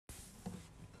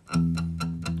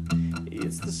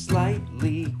It's the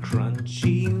slightly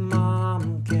crunchy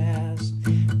momcast.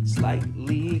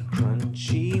 Slightly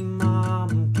crunchy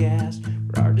momcast.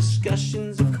 Where our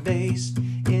discussions are based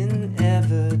in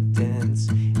evidence,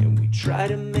 and we try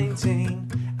to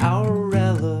maintain our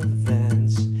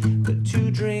relevance. Put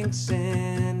 2 drinks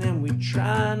in, and we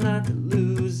try not to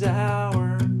lose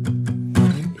our.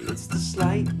 It's the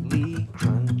slightly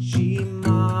crunchy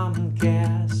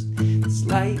momcast.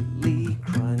 Slightly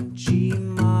crunchy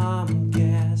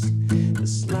momcast. The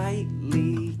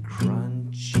slightly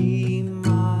crunchy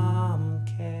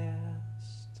momcast.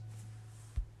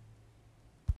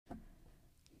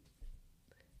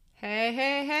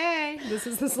 Hey. This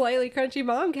is the Slightly Crunchy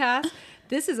Momcast.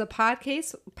 This is a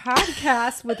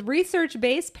podcast with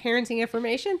research-based parenting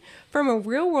information from a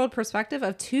real-world perspective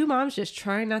of 2 moms just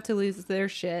trying not to lose their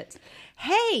shit.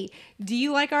 Hey, do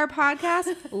you like our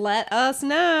podcast? Let us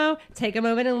know. Take a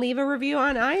moment and leave a review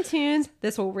on iTunes.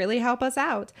 This will really help us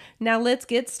out. Now let's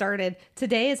get started.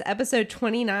 Today is episode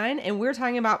 29, and we're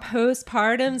talking about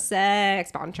postpartum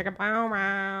sex.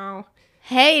 Bow.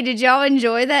 Hey, did y'all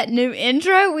enjoy that new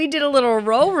intro? We did a little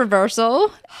role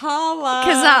reversal. Holla.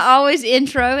 Because I always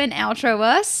intro and outro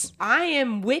us. I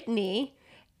am Whitney.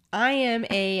 I am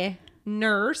a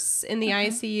nurse in the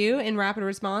ICU in rapid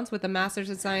response with a master's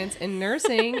in science in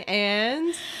nursing.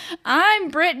 And I'm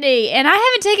Brittany, and I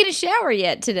haven't taken a shower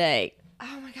yet today.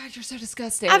 oh my God, you're so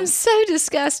disgusting. I'm so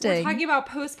disgusting. We're talking about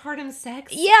postpartum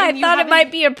sex. Yeah, I thought it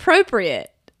might be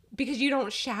appropriate. Because you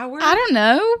don't shower? I don't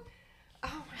know.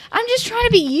 Oh my, I'm just trying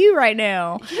to be you right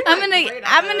now. I'm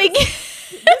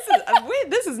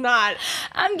this is not.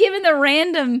 I'm giving the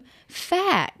random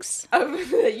facts.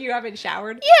 That you haven't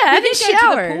showered? Yeah, I haven't You did go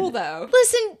showered. to the pool, though.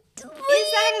 Listen.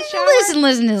 that a shower?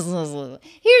 Listen.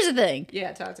 Here's the thing.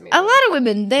 Yeah, talk to me. A lot of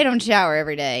women, they don't shower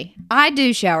every day. I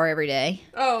do shower every day.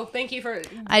 Oh, thank you for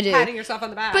I do. patting yourself on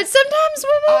the back. But sometimes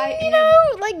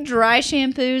women, like dry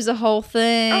shampoos, the whole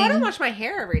thing. Oh, I don't wash my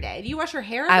hair every day. Do you wash your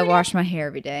hair every I day? wash my hair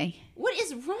every day. What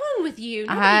is wrong with you?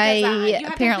 Nobody I does that. You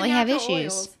apparently to have natural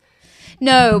issues. oils.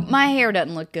 No, my hair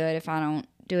doesn't look good if I don't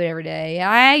do it every day.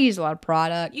 I use a lot of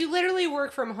product. You literally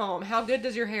work from home. How good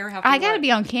does your hair have to I got to look?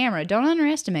 be on camera. Don't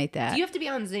underestimate that. Do you have to be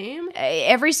on Zoom?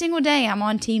 Every single day I'm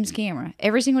on Teams camera.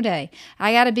 Every single day.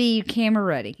 I got to be camera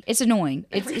ready. It's annoying.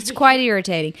 It's quite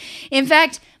irritating. In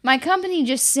fact, my company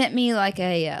just sent me like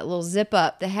a little zip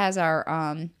up that has our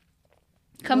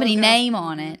company Logo. name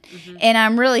on it. Mm-hmm. And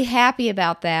I'm really happy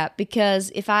about that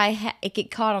because if it get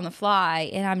caught on the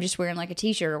fly and I'm just wearing like a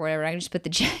t-shirt or whatever, I can just put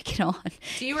the jacket on.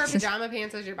 Do you wear pajama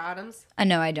pants as your bottoms?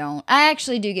 No, I don't. I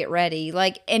actually do get ready.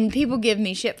 Like, and people give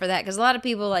me shit for that because a lot of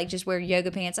people like just wear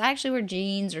yoga pants. I actually wear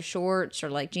jeans or shorts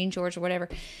or like jean shorts or whatever.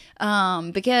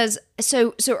 Because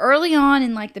so early on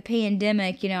in like the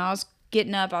pandemic, I was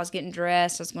getting up, I was getting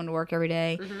dressed, I was going to work every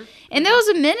day. Mm-hmm. And there was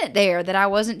a minute there that I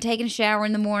wasn't taking a shower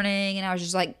in the morning and I was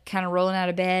just like kind of rolling out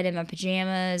of bed in my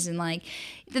pajamas. And like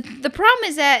the problem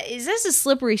is that's a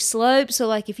slippery slope. So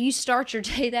like if you start your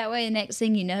day that way, the next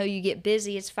thing you know, you get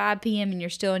busy. It's 5 p.m. and you're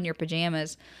still in your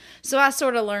pajamas. So I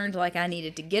sort of learned like I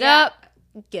needed to get up,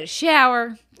 get a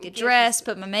shower, get dressed,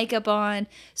 put my makeup on.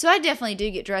 So I definitely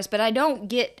do get dressed, but I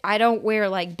don't wear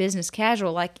like business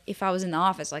casual. Like if I was in the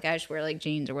office, like I just wear like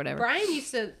jeans or whatever. Brian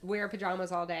used to wear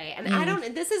pajamas all day, and I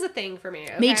don't. This is a thing for me.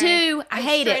 Okay? Me too. I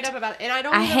hate straight it. up about it, and I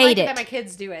don't I even hate like it. that my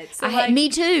kids do it. So Me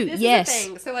too. This Yes. is a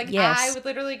thing. So like Yes. I would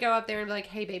literally go up there and be like,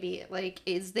 "Hey, baby, like,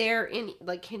 is there any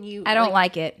like, can you?" I don't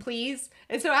like it. Please.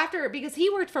 And so because he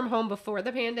worked from home before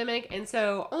the pandemic, and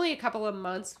so only a couple of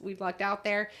months we've lucked out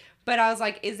there. But I was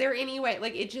like, is there any way?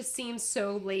 Like, it just seems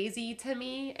so lazy to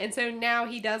me. And so now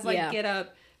he does, like, get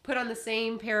up, put on the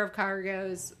same pair of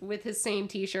cargos with his same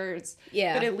t-shirts.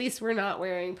 Yeah. But at least we're not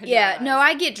wearing pajamas. Yeah, no,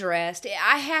 I get dressed.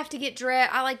 I have to get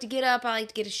dressed. I like to get up. I like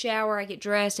to get a shower. I get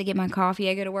dressed. I get my coffee.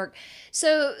 I go to work.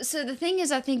 So the thing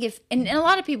is, I think and a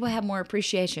lot of people have more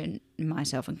appreciation,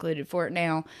 myself included, for it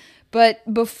now.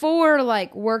 But before,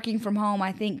 like, working from home,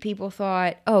 I think people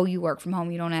thought, oh, you work from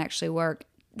home. You don't actually work.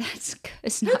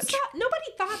 It's not true. Nobody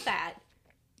thought that.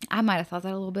 I might have thought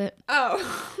that a little bit.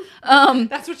 Oh.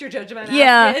 That's what your judgment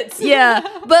is. Yeah.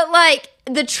 But like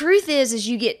the truth is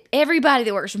you get everybody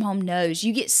that works from home knows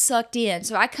you get sucked in.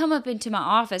 So I come up into my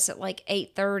office at like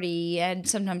 8:30 and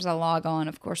sometimes I log on,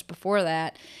 of course, before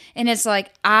that. And it's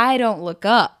like I don't look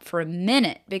up for a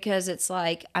minute because it's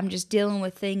like I'm just dealing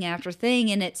with thing after thing.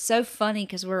 And it's so funny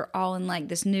because we're all in like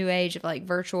this new age of like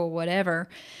virtual whatever.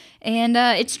 And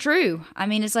it's true. I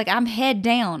mean, it's like I'm head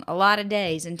down a lot of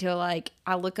days until like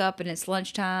I look up and it's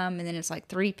lunchtime and then it's like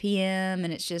 3 p.m.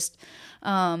 and it's just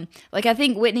like I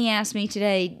think Whitney asked me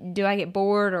today, do I get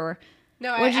bored or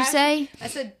No, What'd you say? I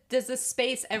said, does the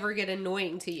space ever get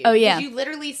annoying to you? Oh, yeah. Because you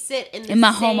literally sit in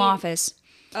my home office.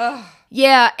 Ugh.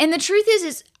 Yeah, and the truth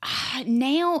is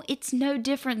now it's no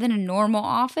different than a normal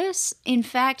office. In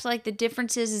fact, like the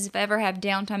difference is if I ever have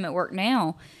downtime at work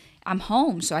now, I'm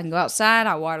home, so I can go outside,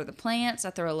 I water the plants, I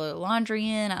throw a little laundry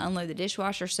in, I unload the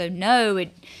dishwasher. So no,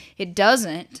 it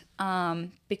doesn't,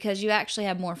 because you actually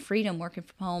have more freedom working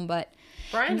from home. But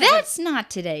that's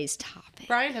not today's topic.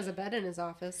 Brian has a bed in his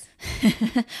office.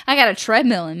 I got a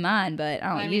treadmill in mine, but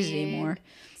I don't use it anymore.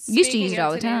 Used to use it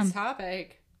all the time.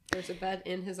 Topic. There's a bed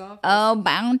in his office. Oh,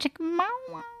 bound chicken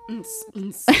mountain.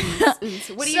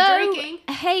 What are you drinking?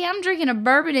 Hey, I'm drinking a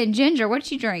bourbon and ginger.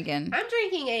 What you drinking? I'm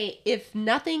drinking if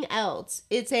nothing else,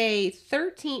 it's a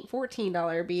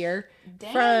 $14 beer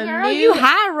from girl, you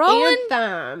high rolling?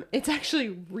 Anthem. It's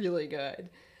actually really good.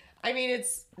 I mean,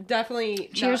 it's definitely...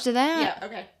 Cheers to that. Yeah,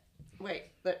 okay. Wait,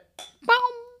 Boom.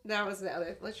 that was the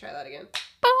other. Let's try that again.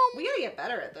 Boom. We gotta get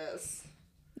better at this.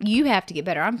 You have to get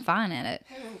better. I'm fine at it.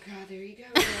 Oh, God, there you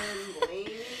go.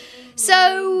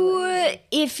 So,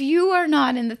 if you are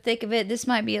not in the thick of it, this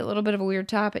might be a little bit of a weird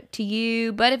topic to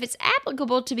you, but if it's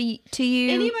applicable to you...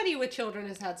 Anybody with children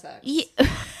has had sex. Yeah.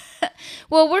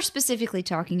 Well, we're specifically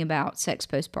talking about sex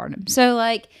postpartum. So,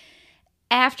 like,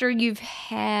 after you've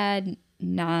had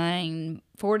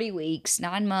 40 weeks,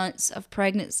 9 months of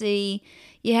pregnancy,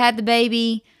 you had the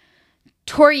baby,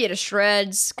 tore you to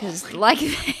shreds, because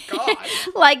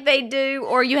like they do,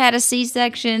 or you had a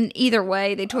C-section. Either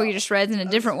way, they tore you to shreds in a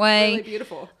different way. Really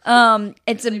beautiful.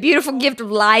 It's a beautiful gift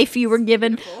of life you were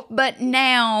given. But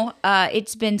now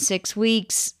it's been 6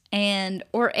 weeks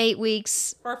or 8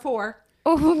 weeks Or 4.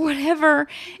 or whatever,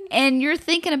 and you're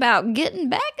thinking about getting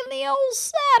back in the old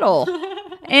saddle,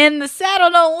 and the saddle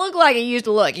don't look like it used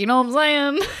to look. You know what I'm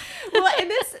saying? Well,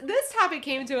 and this topic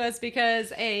came to us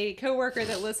because a coworker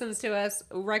that listens to us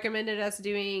recommended us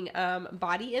doing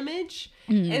body image,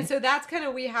 and so that's kind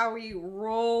of how we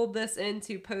rolled this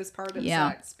into postpartum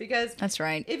sex, because that's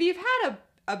right. If you've had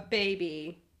a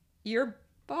baby, your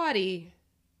body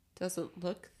doesn't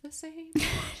look the same.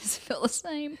 Doesn't feel the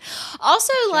same.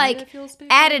 Also, like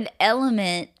added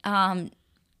element.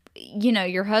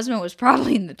 Your husband was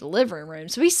probably in the delivery room,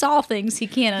 so he saw things he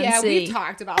can't unsee. Yeah, we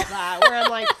talked about that. Where I'm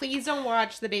like, please don't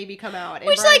watch the baby come out. And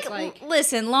Which, like,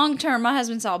 listen, long term, my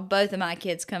husband saw both of my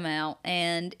kids come out,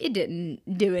 and it didn't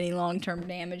do any long term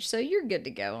damage. So you're good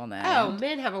to go on that. Oh, end.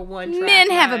 men have a one-track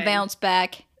Men have a mind. bounce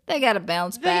back. They got to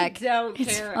bounce back. They don't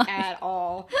It's care fine. at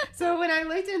all. So when I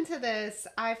looked into this,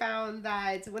 I found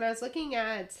that when I was looking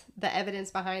at the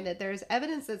evidence behind it, there's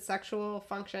evidence that sexual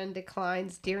function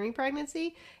declines during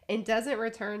pregnancy and doesn't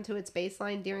return to its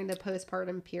baseline during the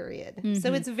postpartum period.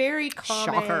 So it's very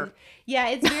common. Shocker. Yeah,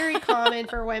 it's very common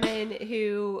for women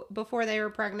who, before they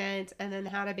were pregnant and then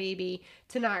had a baby,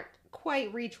 to not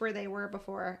quite reach where they were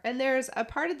before. And there's a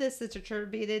part of this that's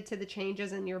attributed to the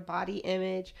changes in your body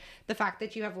image, the fact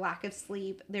that you have lack of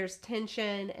sleep, there's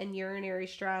tension and urinary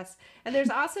stress, and there's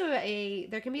also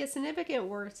there can be a significant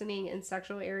worsening in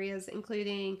sexual areas,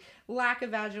 including lack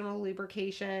of vaginal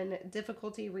lubrication,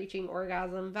 difficulty reaching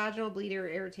orgasm, vaginal bleeding or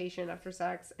irritation after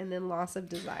sex, and then loss of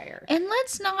desire. And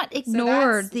let's not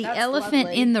ignore the that's elephant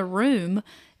lovely. in the room,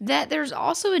 that there's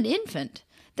also an infant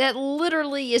that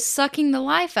literally is sucking the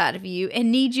life out of you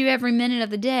and needs you every minute of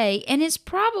the day, and is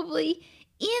probably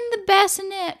in the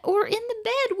bassinet or in the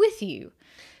bed with you.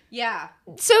 Yeah.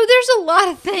 So there's a lot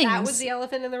of things. That was the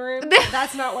elephant in the room.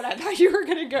 That's not what I thought you were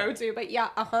going to go to, but yeah,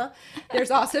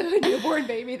 There's also a newborn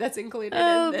baby that's included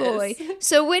in this. Oh, boy.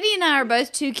 So Whitney and I are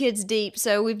both 2 kids deep,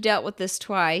 so we've dealt with this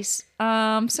twice. So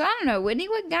I don't know, Whitney,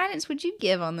 what guidance would you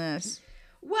give on this?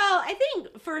 Well, I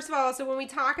think, first of all, so when we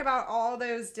talk about all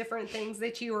those different things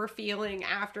that you are feeling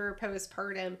after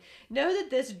postpartum, know that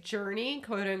this journey,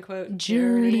 quote unquote,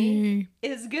 journey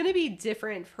is going to be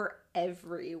different for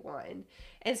everyone.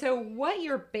 And so what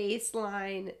your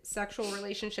baseline sexual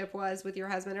relationship was with your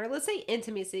husband, or let's say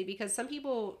intimacy, because some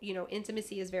people,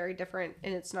 intimacy is very different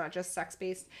and it's not just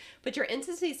sex-based, but your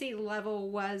intimacy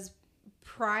level was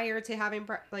prior to having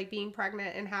being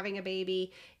pregnant and having a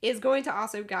baby is going to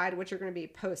also guide what you're going to be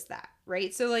post that,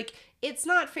 right? So it's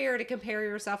not fair to compare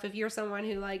yourself if you're someone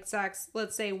who likes sex,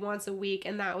 let's say once a week,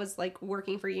 and that was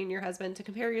working for you and your husband, to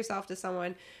compare yourself to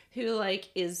someone who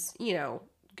is,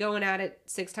 going at it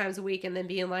 6 times a week and then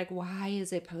being like, why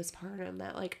is it postpartum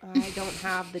that I don't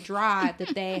have the drive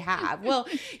that they have? Well,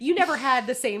 you never had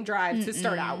the same drive to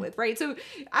start out with, right? So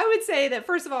I would say that,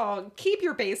 first of all, keep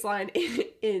your baseline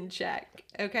in check,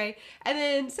 okay? And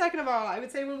then second of all, I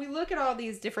would say when we look at all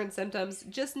these different symptoms,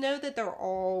 just know that they're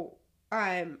all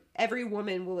every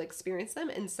woman will experience them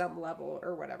in some level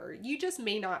or whatever. You just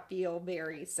may not feel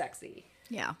very sexy.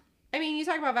 Yeah. I mean, you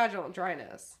talk about vaginal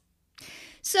dryness.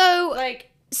 So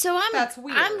Like, that's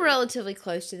weird. I'm relatively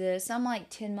close to this. I'm like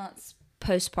 10 months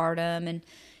postpartum, and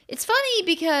it's funny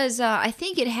because I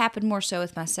think it happened more so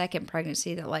with my second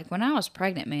pregnancy. That like when I was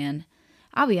pregnant, man,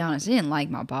 I'll be honest, I didn't like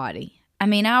my body. I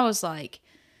mean, I was like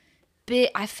big.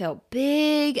 I felt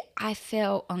big. I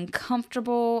felt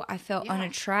uncomfortable. I felt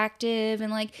unattractive,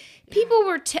 and like people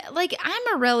were like,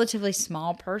 I'm a relatively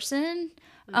small person.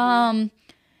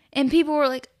 And people were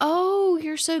like, "Oh,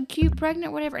 you're so cute,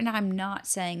 pregnant, whatever." And I'm not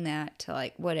saying that to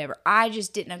like whatever. I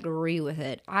just didn't agree with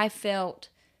it. I felt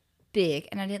big,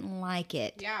 and I didn't like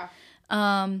it. Yeah.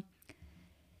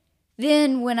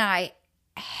 Then when I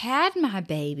had my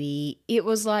baby, it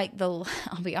was like I'll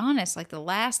be honest, like the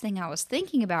last thing I was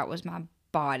thinking about was my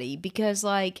body, because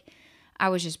like I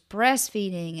was just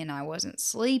breastfeeding and I wasn't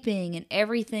sleeping, and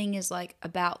everything is like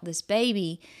about this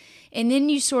baby. And then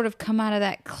you sort of come out of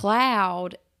that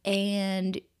cloud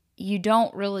and you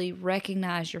don't really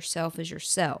recognize yourself as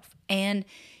yourself. And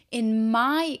in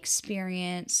my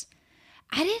experience,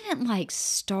 I didn't like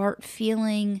start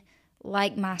feeling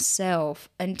like myself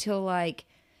until like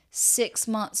 6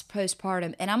 months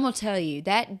postpartum. And I'm going to tell you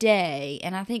that day,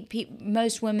 and I think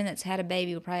most women that's had a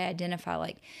baby will probably identify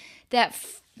like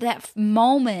that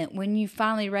moment when you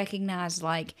finally recognize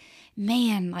like,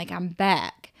 man, like I'm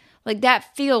back. Like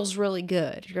that feels really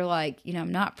good. You're like,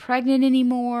 I'm not pregnant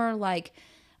anymore. Like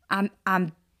I'm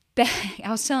back. I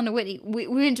was telling Whitney, we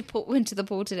went to the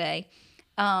pool today.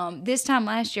 This time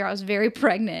last year I was very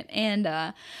pregnant, and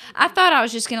I thought I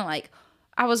was just gonna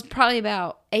I was probably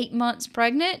about 8 months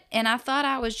pregnant, and I thought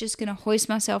I was just gonna hoist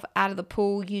myself out of the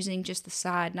pool using just the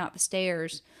side, not the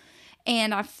stairs.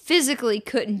 And I physically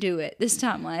couldn't do it this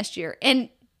time last year. And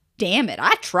damn it,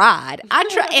 I tried, and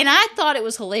I thought it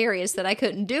was hilarious that I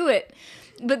couldn't do it.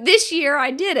 But this year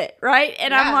I did it, right?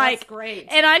 And I'm like, that's great.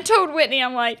 And I told Whitney,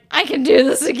 I'm like, I can do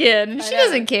this again. And she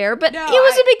doesn't care, but it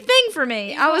was a big thing for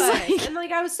me. I was like, and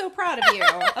like I was so proud of you.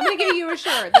 I'm gonna give you a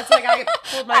shirt that's like I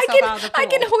pulled myself out of the pool. I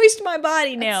can hoist my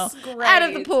body now out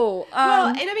of the pool. Well,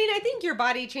 and I mean, I think your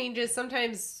body changes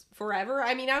sometimes forever.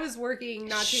 I mean, I was working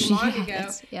not too long ago,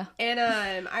 and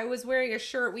I was wearing a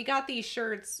shirt. We got these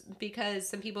shirts because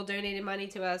some people donated money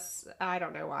to us. I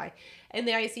don't know why. And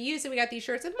the ICU, so we got these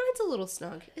shirts, and mine's a little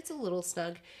snug. It's a little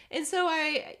snug. And so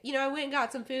I went and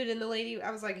got some food, and the lady,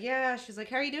 I was like, yeah. She's like,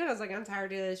 how are you doing? I was like, I'm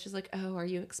tired of this. She's like, oh, are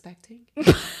you expecting?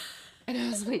 And I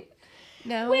was like,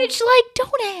 no. Which, like,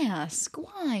 don't ask.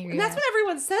 Why? And that's what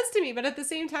everyone says to me, but at the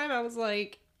same time, I was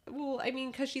like, well, I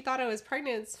mean, because she thought I was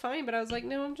pregnant, it's fine. But I was like,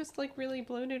 no, I'm just like really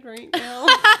bloated right now.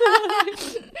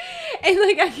 And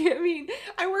like,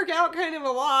 I work out kind of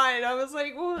a lot. And I was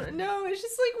like, well, no, it's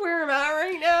just like where I'm at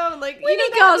right now. And like,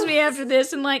 Whitney calls me after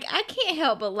this, and like, I can't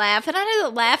help but laugh. And I know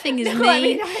that laughing is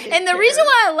mean. And the reason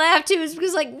why I laugh too is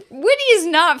because like, Whitney is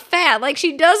not fat. Like,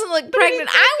 she doesn't look pregnant.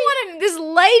 I wanted this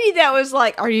lady that was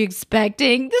like, are you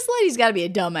expecting? This lady's got to be a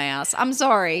dumbass. I'm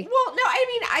sorry. Well, no, I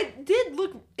mean, I did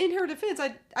look, in her defense,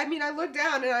 I looked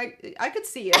down and I could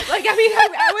see it. Like, I mean,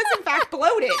 I was in fact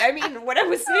bloated. I mean, what I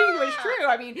was saying was true.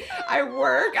 I mean, I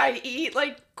work, I eat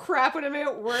like crap when I'm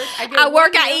at work.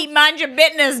 I eat, mind your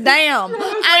business, damn.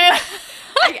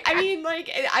 I mean, like,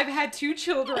 I've had 2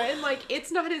 children. Like,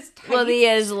 it's not as tight.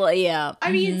 Well, yeah.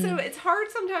 I mean, so it's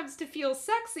hard sometimes to feel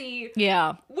sexy.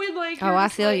 Yeah. When, like, I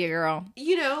feel you, girl.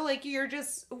 Like, you're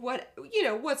just,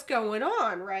 what's going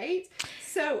on, right?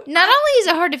 So. Not only is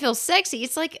it hard to feel sexy,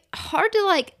 it's, like, hard to,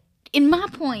 like, in my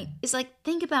point, is, like,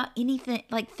 think about anything,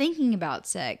 like, thinking about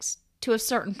sex to a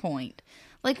certain point.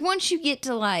 Like, once you get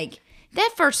to, like,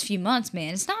 that first few months,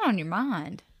 man, it's not on your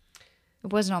mind.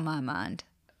 It wasn't on my mind.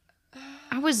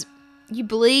 You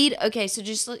bleed. Okay, so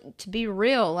just to be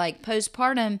real, like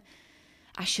postpartum,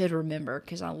 I should remember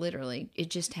because it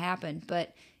just happened.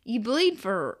 But you bleed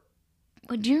for,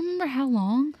 do you remember how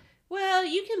long? Well,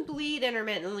 you can bleed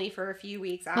intermittently for a few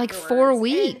weeks afterwards. Like 4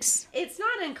 weeks. And it's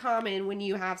not uncommon when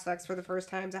you have sex for the first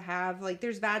time to have, like,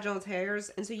 there's vaginal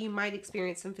tears, and so you might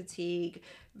experience some fatigue,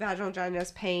 vaginal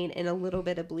dryness, pain, and a little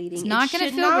bit of bleeding. It's not going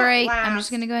to feel great. I'm just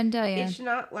going to go ahead and tell you. It should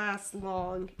not last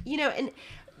long. And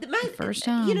first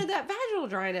time. That vaginal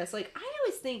dryness, like, I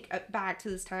always think back to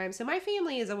this time. So my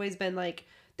family has always been, like,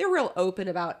 they're real open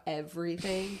about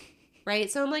everything,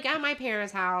 right? So I'm, like, at my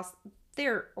parents' house,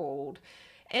 they're old.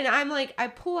 And I'm like, I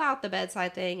pull out the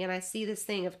bedside thing and I see this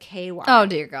thing of KY. Oh,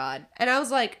 dear God. And I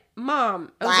was like,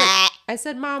 Mom. I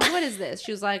said, Mom, what is this?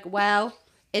 She was like, well,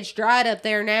 it's dried up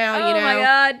there now, Oh you know. my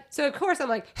God. So of course I'm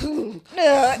like,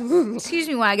 Excuse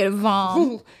me while I get a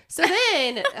vom. so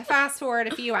then fast forward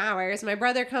a few hours, my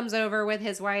brother comes over with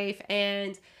his wife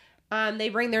and they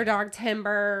bring their dog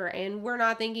Timber, and we're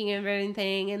not thinking of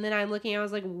anything. And then I'm looking, I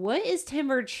was like, what is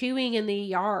Timber chewing in the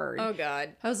yard? Oh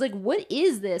God. I was like, what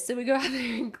is this? So we go out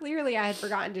there, and clearly I had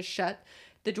forgotten to shut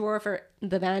the drawer for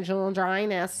the vaginal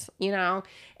dryness, you know?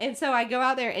 And so I go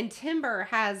out there, and Timber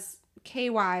has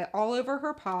KY all over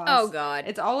her paws. Oh God.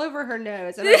 It's all over her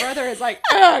nose. And my brother is like,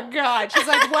 oh God. She's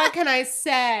like, what can I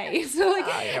say? So like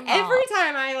every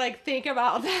time I like think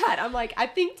about that, I'm like, I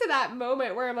think to that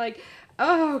moment where I'm like,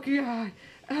 oh God.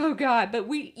 Oh God. But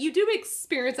you do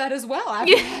experience that as well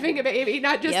after having a baby,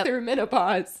 not just through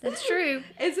menopause. That's true.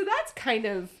 And so that's kind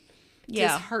of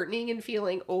disheartening and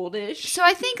feeling oldish. So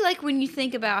I think like when you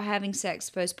think about having sex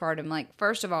postpartum, like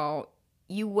first of all,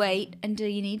 you wait until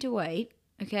you need to wait.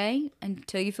 Okay,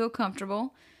 until you feel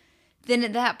comfortable. Then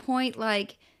at that point,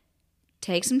 like,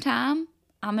 take some time.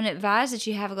 I'm going to advise that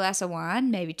you have a glass of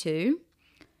wine, maybe 2.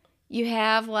 You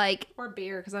have, like... Or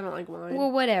beer, because I don't like wine.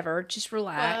 Well, whatever. Just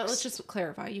relax. Well, let's just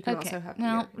clarify. You can also have beer.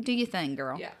 Well, do your thing,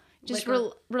 girl. Yeah. Just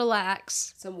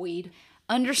relax. Some weed.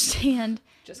 Understand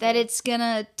that it's going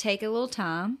to take a little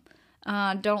time.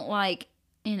 Don't, like...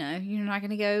 You know, you're not going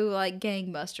to go like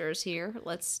gangbusters here.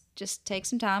 Let's just take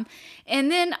some time. And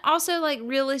then also like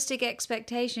realistic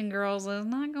expectation, girls, is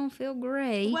not going to feel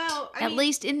great. Well, at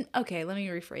least okay, let me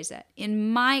rephrase that.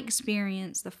 In my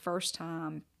experience, the first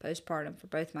time postpartum for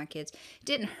both my kids, it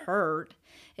didn't hurt.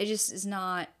 It just is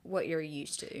not what you're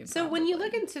used to. So when you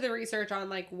look into the research on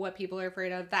like what people are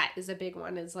afraid of, that is a big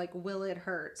one, is like, will it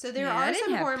hurt? So there are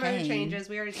some hormone changes,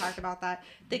 we already talked about that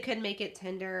could make it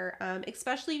tender,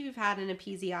 especially if you've had an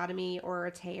episiotomy or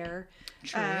a tear.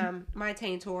 True. My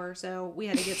taint tore, so we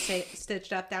had to get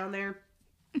stitched up down there.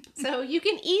 So you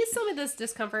can ease some of this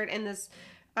discomfort and this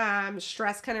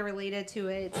stress kind of related to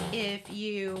it if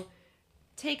you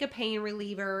take a pain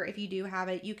reliever. If you do have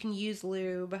it, you can use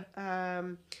lube,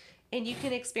 and you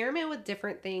can experiment with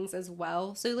different things as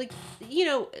well. So like, you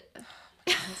know,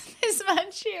 it's my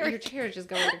chair. Your chair is just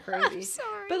going crazy. I'm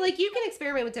sorry. But like, you can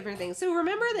experiment with different things. So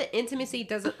remember that intimacy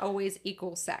doesn't always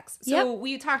equal sex. So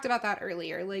we talked about that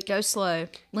earlier. Like, go slow,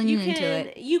 lean into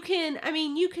it. You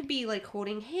could be like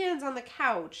holding hands on the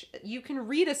couch. You can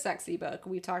read a sexy book.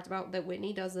 We talked about that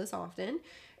Whitney does this often.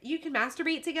 You can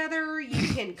masturbate together.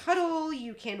 You can cuddle.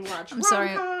 You can watch rom-coms. Sorry,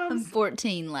 I'm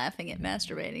 14 laughing at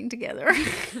masturbating together.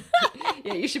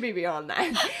 Yeah, you should be beyond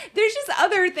that. There's just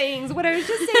other things. What I was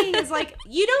just saying is like,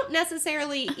 you don't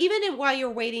necessarily, while you're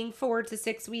waiting 4 to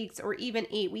 6 weeks or even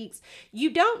 8 weeks,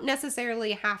 you don't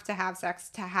necessarily have to have sex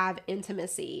to have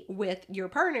intimacy with your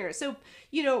partner. So,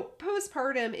 you know,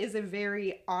 postpartum is a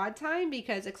very odd time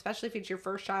because especially if it's your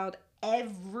first child,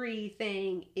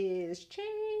 everything is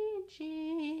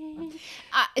changing.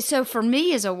 So for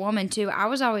me as a woman too, I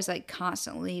was always like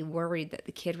constantly worried that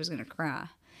the kid was going to cry.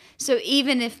 So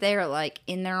even if they're like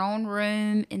in their own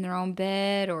room, in their own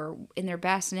bed, or in their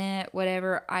bassinet,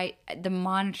 whatever, the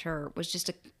monitor was just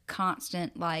a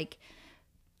constant like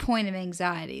point of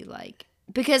anxiety, like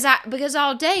because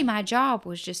all day my job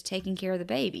was just taking care of the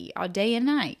baby all day and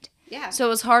night. Yeah. So it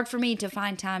was hard for me to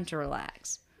find time to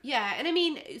relax. Yeah, and I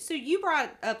mean, so you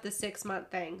brought up the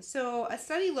 6-month thing. So a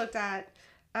study looked at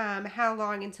how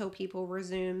long until people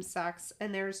resume sex,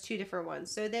 and there's 2 different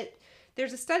ones. So that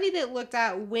there's a study that looked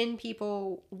at when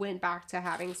people went back to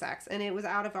having sex, and it was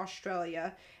out of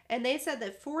Australia. And they said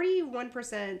that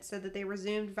 41% said that they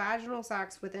resumed vaginal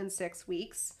sex within 6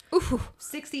 weeks. Ooh.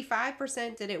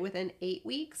 65% did it within 8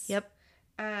 weeks. Yep.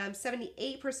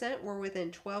 78% were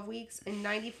within 12 weeks and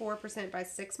 94% by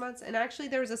 6 months. And actually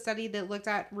there was a study that looked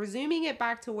at resuming it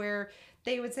back to where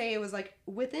they would say it was like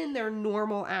within their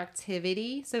normal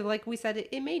activity. So like we said,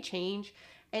 it may change.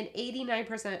 And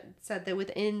 89% said that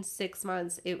within 6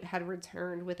 months it had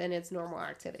returned within its normal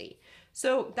activity.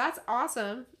 So that's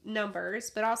awesome numbers,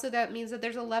 but also that means that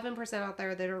there's 11% out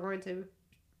there that are going to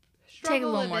take a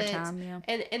little more bit, time, yeah.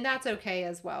 And that's okay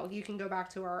as well. You can go back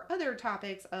to our other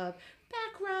topics of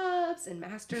back rubs and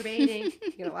masturbating.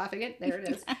 You're gonna laugh again? There it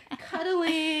is.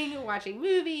 Cuddling, watching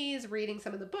movies, reading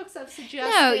some of the books I've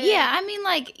suggested. No, yeah, I mean,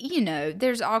 like, you know,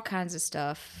 there's all kinds of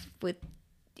stuff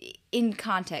in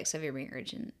context of your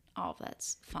marriage, and all of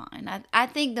that's fine. I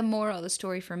think the moral of the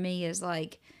story for me is,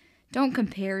 like, don't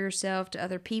compare yourself to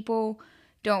other people.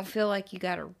 Don't feel like you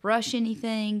gotta rush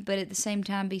anything, but at the same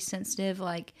time be sensitive,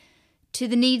 like, to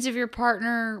the needs of your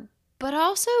partner, but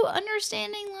also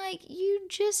understanding, like, you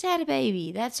just had a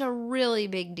baby. That's a really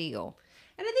big deal.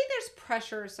 And I think there's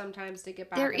pressure sometimes to get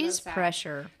back. There in is those apps.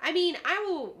 pressure. I mean, I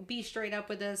will be straight up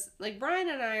with this. Like, Brian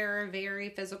and I are a very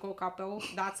physical couple.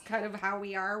 That's kind of how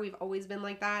we are. We've always been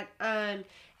like that.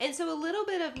 And so a little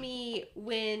bit of me,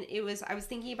 when I was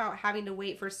thinking about having to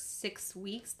wait for 6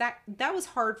 weeks, that was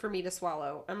hard for me to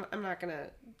swallow. I'm not going to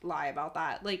lie about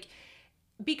that. Like,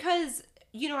 because,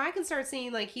 you know, I can start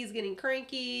seeing, like, he's getting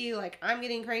cranky, like, I'm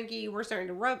getting cranky, we're starting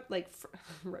to rub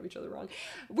each other wrong.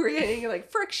 We're getting, like,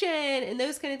 friction and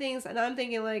those kind of things. And I'm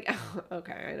thinking, like, oh,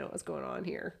 okay, I know what's going on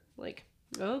here. Like,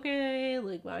 okay,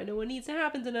 like, I know what needs to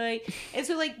happen tonight. And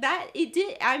so, like,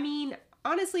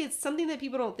 honestly, it's something that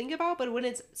people don't think about, but when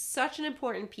it's such an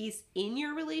important piece in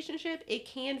your relationship, it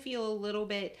can feel a little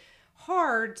bit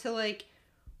hard to, like,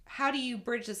 how do you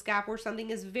bridge this gap where something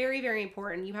is very, very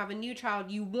important? You have a new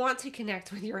child. You want to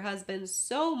connect with your husband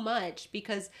so much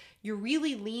because you're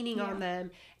really leaning on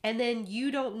them. And then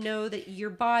you don't know that your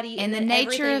body and the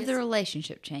nature of the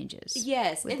relationship changes.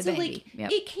 Yes. And so, baby.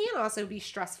 Like, it can also be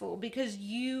stressful because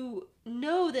you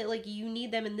know that, like, you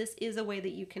need them and this is a way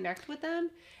that you connect with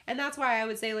them. And that's why I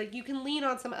would say, like, you can lean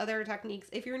on some other techniques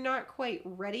if you're not quite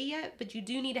ready yet, but you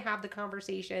do need to have the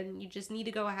conversation. You just need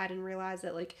to go ahead and realize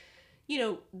that, like, you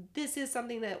know, this is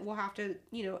something that we'll have to,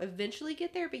 you know, eventually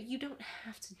get there, but you don't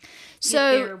have to get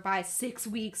there by 6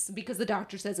 weeks because the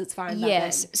doctor says it's fine.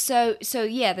 Yes. So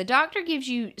yeah, the doctor gives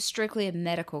you strictly a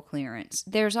medical clearance.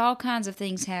 There's all kinds of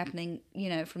things happening, you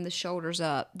know, from the shoulders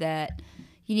up that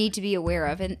you need to be aware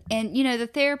of. And you know, the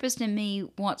therapist in me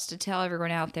wants to tell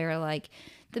everyone out there, like,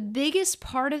 the biggest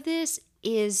part of this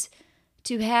is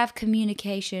to have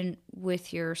communication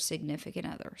with your significant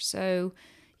other. So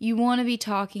you want to be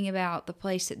talking about the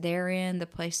place that they're in, the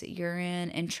place that you're in,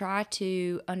 and try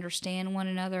to understand one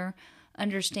another,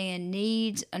 understand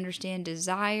needs, understand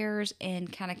desires,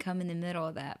 and kind of come in the middle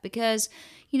of that. Because,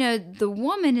 you know, the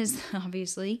woman is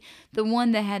obviously the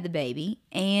one that had the baby,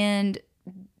 and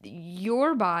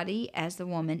your body as the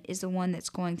woman is the one that's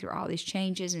going through all these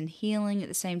changes and healing at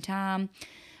the same time.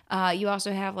 You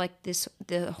also have, like,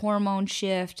 the hormone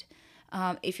shift.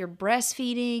 If you're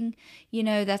breastfeeding, you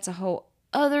know, that's a whole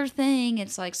other thing.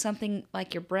 It's like something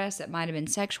like your breasts that might have been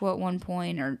sexual at one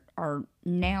point are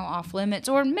now off limits,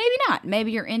 or maybe not.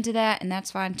 Maybe you're into that, and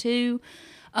that's fine too.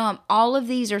 All of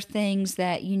these are things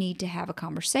that you need to have a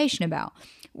conversation about.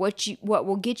 What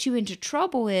will get you into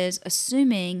trouble is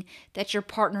assuming that your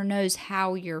partner knows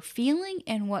how you're feeling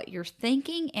and what you're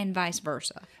thinking, and vice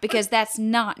versa. Because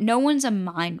no one's a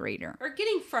mind reader. Or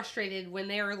getting frustrated when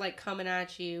they're, like, coming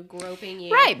at you, groping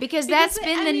you. Right, because that's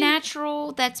been the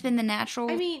natural.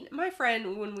 I mean, my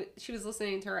friend, when she was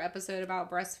listening to her episode about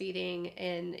breastfeeding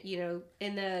and, you know,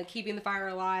 in the keeping the fire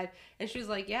alive, and she was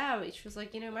like, yeah, she was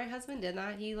like, you know, my husband did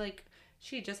that. He, like,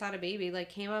 she just had a baby, like,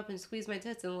 came up and squeezed my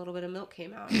tits and a little bit of milk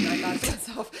came out. And I thought to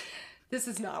myself, this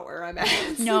is not where I'm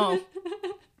at. No.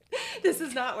 This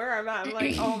is not where I'm at. I'm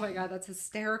like, oh my God, that's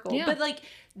hysterical. Yeah. But, like,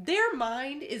 their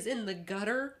mind is in the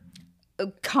gutter.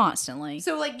 Constantly.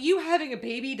 So, like, you having a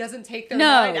baby doesn't take their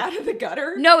mind out of the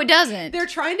gutter? No, it doesn't. They're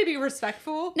trying to be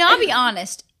respectful. No, I'll be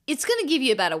honest. It's going to give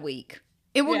you about a week.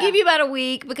 It will give you about a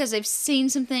week because they've seen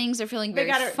some things. They're feeling very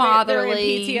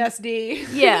fatherly. They're in PTSD.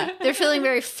 Yeah, they're feeling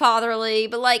very fatherly.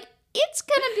 But, like, it's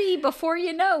going to be, before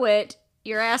you know it,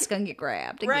 your ass going to get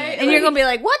grabbed again. Right? And you're going to be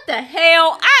like, what the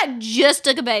hell? I just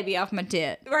took a baby off my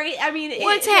tit. Right? I mean,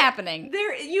 what's happening?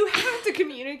 You have to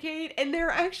communicate, and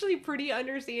they're actually pretty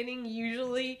understanding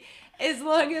usually, as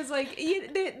long as, like,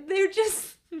 they're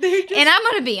just... And I'm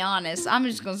going to be honest. I'm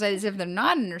just going to say this. If they're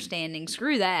not understanding,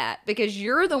 screw that. Because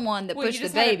you're the one that pushed the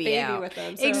baby out. With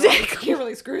them, so exactly. You can't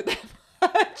really screw that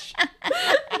much.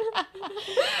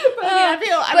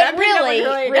 But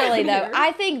really though,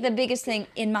 I think the biggest thing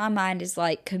in my mind is,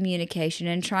 like, communication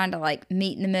and trying to, like,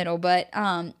 meet in the middle. But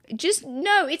just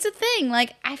no, it's a thing.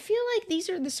 Like, I feel like these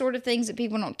are the sort of things that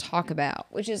people don't talk about,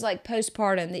 which is, like,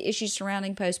 postpartum, the issues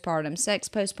surrounding postpartum, sex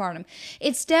postpartum.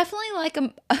 It's definitely like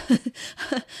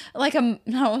I don't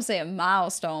want to say a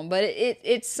milestone, but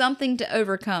it's something to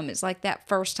overcome. It's like that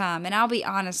first time. And I'll be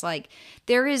honest, like,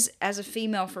 there is, as a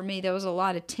female, for me, there was a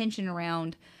lot of tension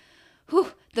around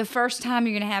the first time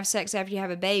you're going to have sex after you have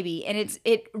a baby. And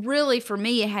it really, for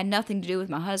me, it had nothing to do with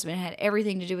my husband. It had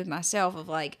everything to do with myself, of,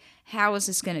 like, how is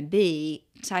this going to be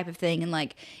type of thing. And,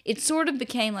 like, it sort of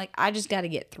became like, I just got to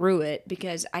get through it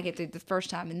because I get through the first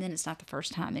time and then it's not the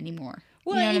first time anymore.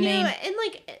 Well, you know what I mean? And,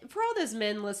 like, for all those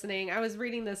men listening, I was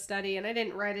reading this study, and I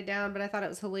didn't write it down, but I thought it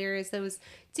was hilarious. That was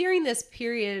during this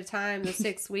period of time, the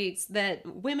 6 weeks, that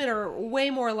women are way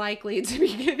more likely to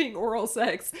be giving oral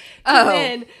sex to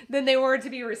men than they were to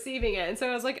be be receiving it. And so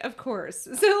I was like, of course.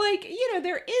 So like,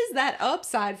 there is that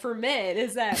upside for men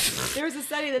is that there's a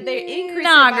study that they increase it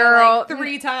by like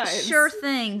 3 times. Sure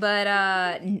thing, but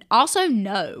also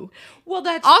no. Well,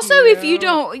 that's also true. if you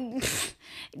don't.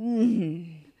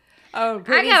 Oh, I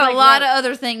Brittany's got like, a lot what? of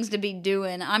other things to be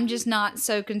doing. I'm just not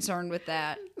so concerned with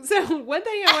that. So one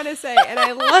thing I want to say, and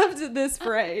I loved this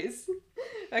phrase.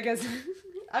 I guess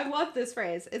I love this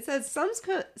phrase. It says,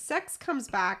 sex comes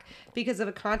back because of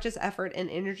a conscious effort and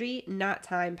energy, not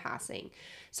time passing.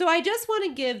 So I just want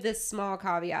to give this small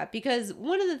caveat because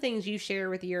one of the things you share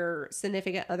with your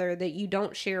significant other that you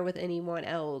don't share with anyone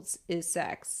else is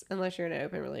sex, unless you're in an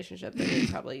open relationship, then it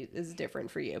probably is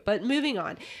different for you. But moving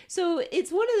on. So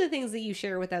it's one of the things that you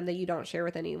share with them that you don't share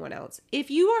with anyone else. If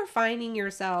you are finding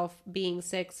yourself being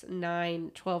 6,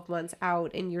 9, 12 months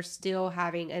out and you're still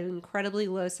having an incredibly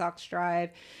low sex drive,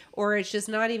 or it's just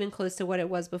not even close to what it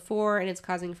was before and it's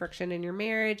causing friction in your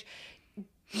marriage,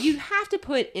 you have to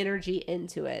put energy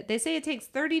into it. They say it takes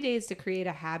 30 days to create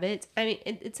a habit. I mean,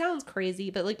 it sounds crazy,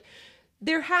 but like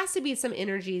there has to be some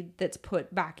energy that's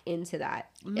put back into that.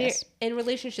 Yes. And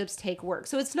relationships take work.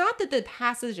 So it's not that the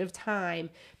passage of time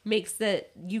makes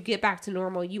that you get back to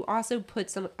normal. You also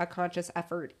put a conscious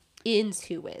effort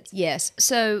into it. Yes.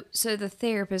 So the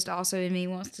therapist also in me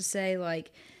wants to say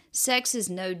like sex is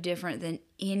no different than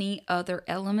any other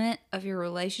element of your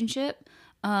relationship.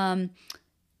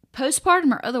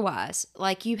 Postpartum or otherwise,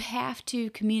 like you have to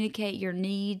communicate your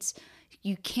needs.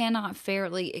 You cannot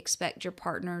fairly expect your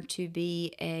partner to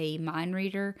be a mind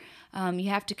reader. You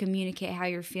have to communicate how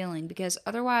you're feeling because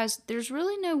otherwise there's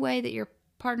really no way that your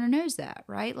partner knows that,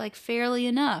 right? Like fairly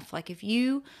enough. Like if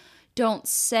you don't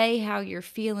say how you're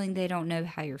feeling, they don't know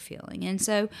how you're feeling. And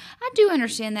so I do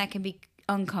understand that can be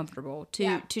uncomfortable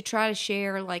to try to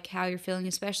share like how you're feeling,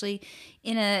 especially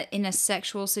in a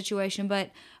sexual situation,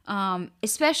 but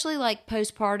especially like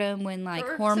postpartum when like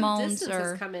or hormones some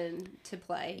or come into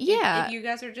play. Yeah. If you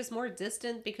guys are just more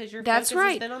distant because your That's focus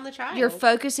right. has been on the child. Your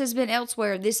focus has been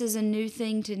elsewhere. This is a new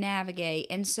thing to navigate.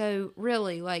 And so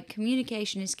really like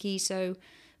communication is key. So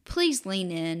please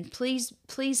lean in. Please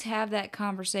have that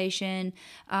conversation.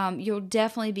 You'll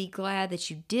definitely be glad that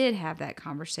you did have that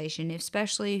conversation,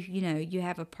 especially if, you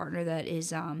have a partner that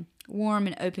is warm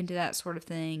and open to that sort of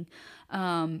thing.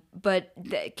 But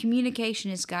the communication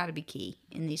has got to be key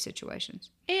in these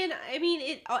situations. And I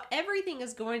mean, everything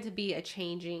is going to be a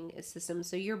changing system.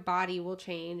 So your body will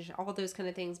change, all those kind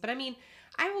of things. But I mean,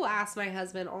 I will ask my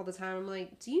husband all the time. I'm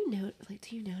like, do you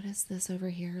notice this over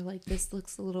here? Like this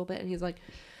looks a little bit, and he's like,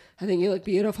 I think you look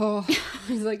beautiful.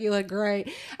 He's like, you look great.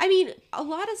 I mean, a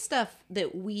lot of stuff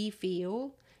that we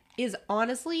feel is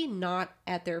honestly not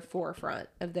at their forefront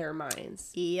of their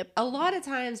minds. Yep. A lot of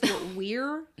times what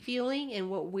we're feeling and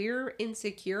what we're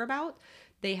insecure about,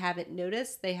 they haven't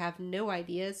noticed, they have no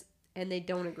ideas, and they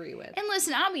don't agree with. And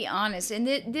listen, I'll be honest, and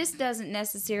this doesn't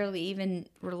necessarily even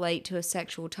relate to a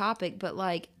sexual topic, but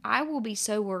like I will be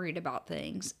so worried about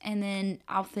things and then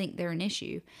I'll think they're an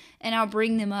issue and I'll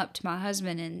bring them up to my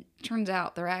husband and turns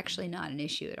out they're actually not an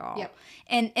issue at all. Yep.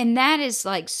 And that is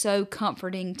like so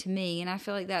comforting to me, and I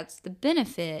feel like that's the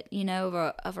benefit,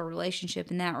 of a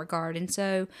relationship in that regard. And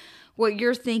so what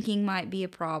you're thinking might be a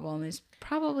problem is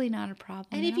probably not a problem.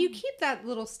 And if you keep that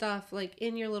little stuff like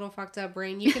in your little fucked up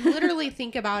brain, you can literally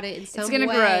think about it in some way. It's gonna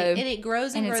grow. And it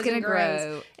grows and, And it's grows and gonna grows.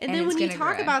 grow, And and then it's when you gonna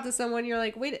talk grow. about to someone, you're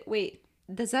like, wait,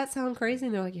 does that sound crazy?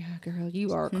 And they're like, yeah, girl,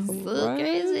 you are So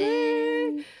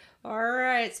crazy. All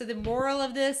right. So the moral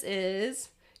of this is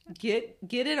get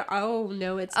it. Oh,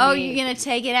 no, it's Oh, me. you're going to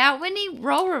take it out, Whitney?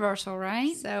 Role reversal,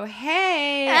 right? So,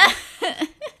 hey.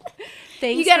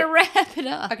 Thanks You got to wrap it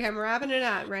up. Okay, I'm wrapping it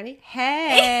up. Ready?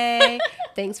 Hey.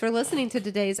 Thanks for listening to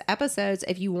today's episodes.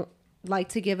 If you like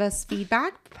to give us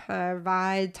feedback,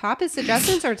 provide topic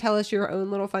suggestions, or tell us your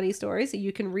own little funny stories,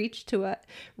 you can reach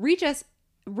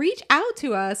out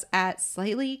to us at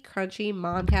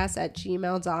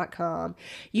slightlycrunchy@gmail.com.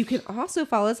 You can also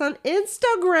follow us on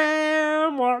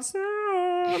Instagram. What's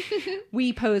up?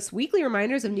 We post weekly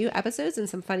reminders of new episodes and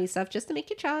some funny stuff just to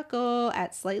make you chuckle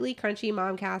at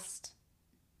slightlycrunchy.momcast.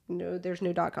 No, there's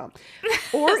no .com.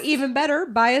 Or even better,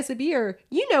 buy us a beer.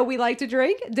 You know we like to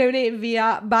drink. Donate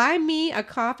via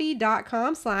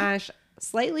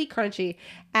buymeacoffee.com/slightlycrunchy.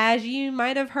 As you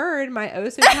might have heard, my oh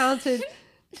so talented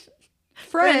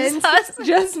friends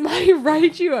just might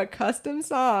write you a custom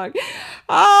song.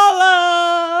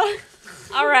 Holla!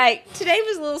 All right. Today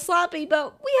was a little sloppy,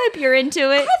 but we hope you're into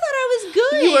it. I thought I was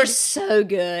good. You are so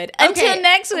good. Until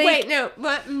next week. Wait, no.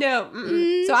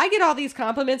 So I get all these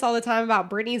compliments all the time about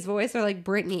Brittany's voice. They're like,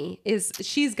 Brittany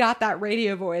she's got that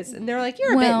radio voice. And they're like,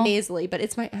 you're a bit nasally, but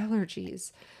it's my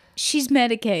allergies. She's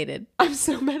medicated. I'm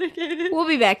so medicated. We'll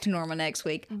be back to normal next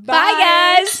week.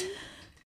 Bye guys.